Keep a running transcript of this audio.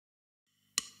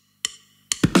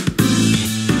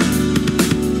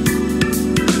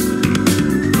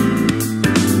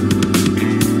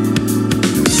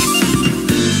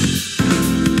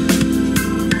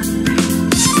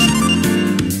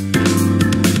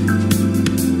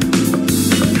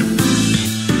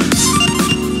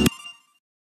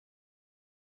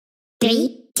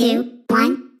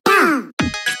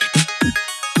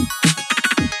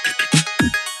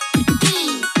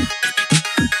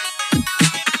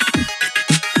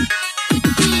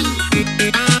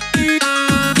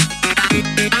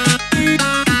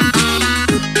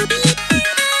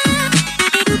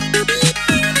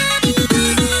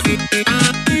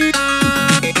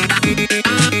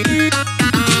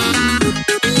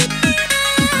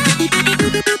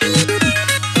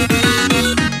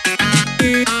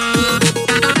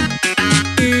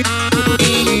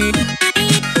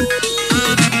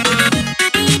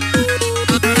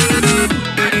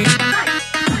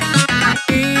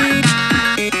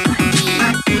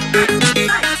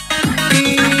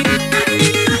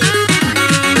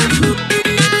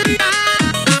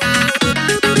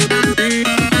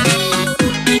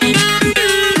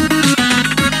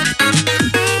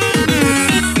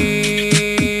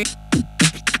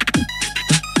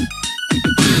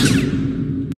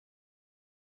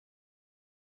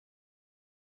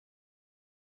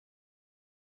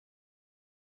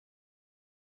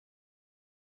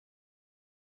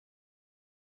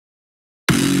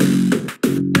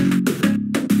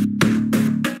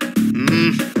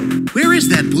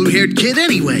that blue-haired kid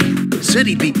anyway? Said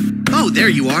he'd be... Oh, there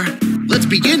you are. Let's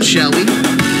begin, shall we?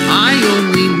 I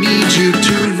only need you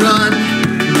to run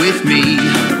with me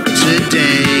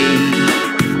today.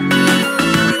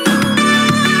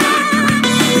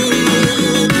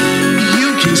 You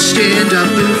can stand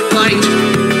up and fight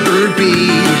or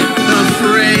be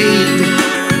afraid.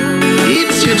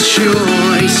 It's your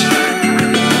choice.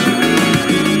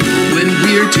 When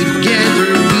we're together,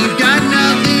 we've got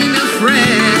nothing to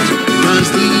fret. 'Cause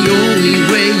the only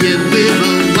way you live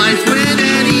a life with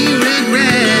any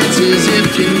regrets is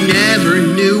if you never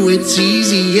knew it's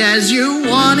easy as you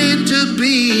want it to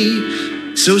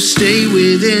be. So stay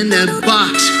within that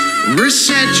box or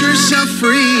set yourself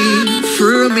free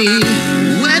for me.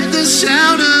 Let the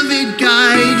sound of it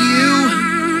guide you.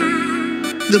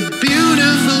 The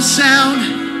beautiful sound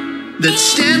that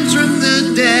stems from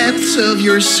the depths of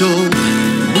your soul.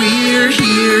 We're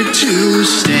here to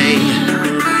stay.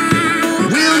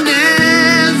 We'll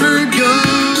never go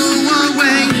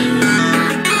away.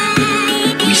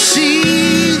 We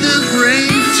see the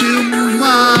brave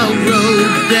tomorrow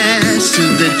best to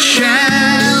the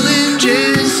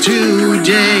challenges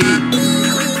today.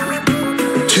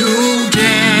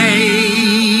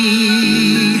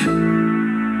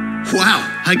 Wow,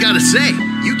 I gotta say,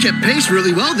 you kept pace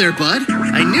really well there, bud.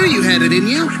 I knew you had it in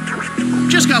you.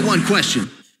 Just got one question.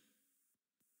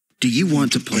 Do you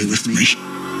want to play with me?